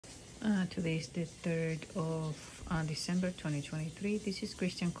Today is the 3rd of December 2023. This is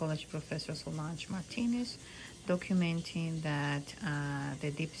Christian College Professor Solange Martinez documenting that the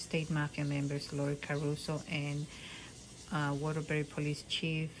Deep State Mafia members Lori Caruso and Waterbury Police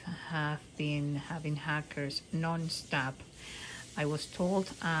Chief have been having hackers non-stop. I was told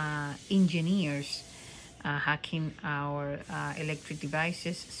engineers hacking our electric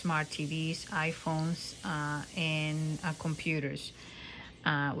devices, smart TVs, iPhones, and computers.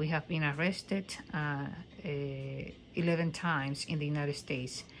 We have been arrested 11 times in the United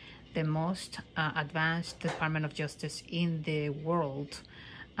States, the most advanced Department of Justice in the world.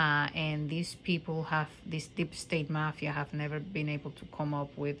 And these people this deep state mafia have never been able to come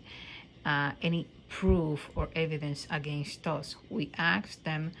up with any proof or evidence against us. We asked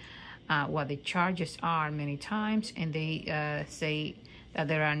them what the charges are many times, and they say that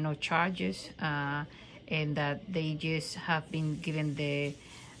there are no charges, and that they just have been given the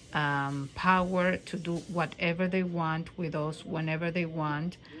power to do whatever they want with us, whenever they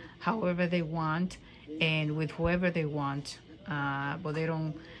want, however they want, and with whoever they want. But they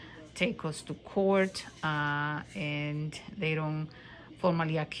don't take us to court, and they don't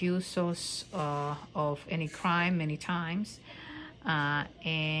formally accuse us of any crime many times.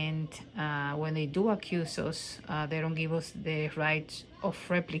 And when they do accuse us, they don't give us the right of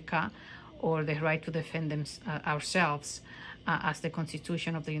replica or the right to defend ourselves, as the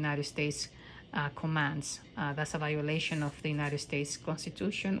Constitution of the United States commands. That's a violation of the United States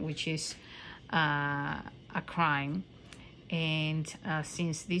Constitution, which is a crime. And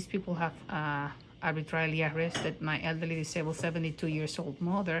since these people have arbitrarily arrested my elderly disabled 72 years old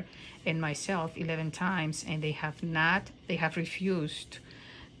mother and myself 11 times, and they have refused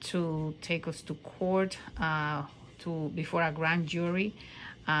to take us to court, before a grand jury,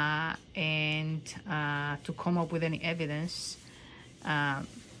 and to come up with any evidence.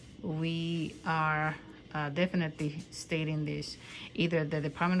 We are definitely stating this. Either the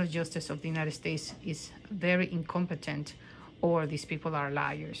Department of Justice of the United States is very incompetent, or these people are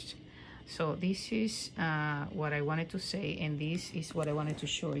liars. So this is what I wanted to say, and this is what I wanted to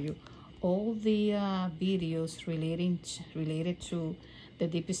show you. All the videos related to the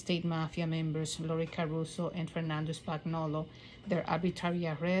Deep State Mafia members, Lori Caruso and Fernando Spagnolo, their arbitrary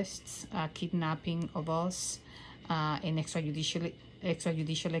arrests, kidnapping of us, and extrajudicial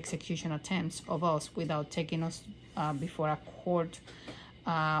execution attempts of us without taking us before a court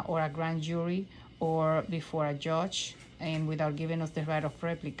or a grand jury or before a judge, and without giving us the right of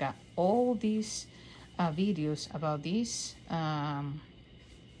replica. All these videos about this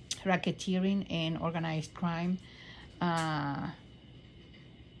racketeering and organized crime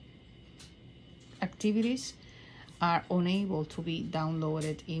activities are unable to be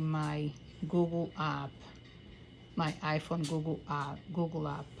downloaded in my Google app, my iPhone Google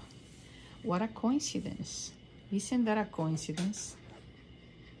app. What a coincidence. Isn't that a coincidence?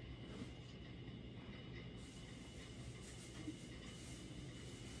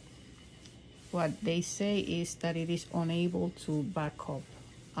 What they say is that it is unable to back up.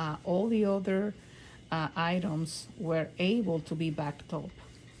 All the other items were able to be backed up.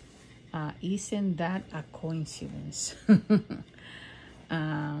 Isn't that a coincidence?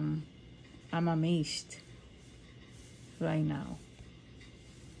 I'm amazed right now.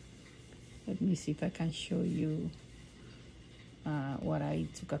 Let me see if I can show you what I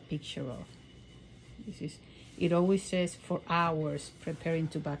took a picture of. It always says for hours preparing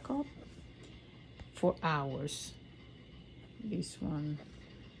to back up. For hours. This one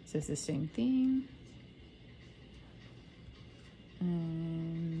says the same thing.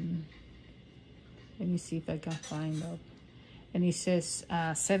 And let me see if I can find out. And it says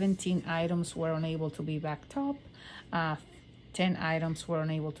 17 items were unable to be backed up. 10 items were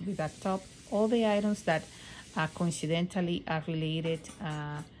unable to be backed up. All the items that coincidentally are related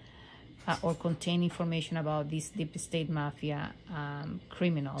or contain information about these Deep State Mafia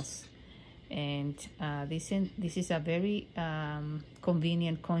criminals. And this is a very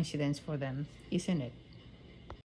convenient coincidence for them, isn't it?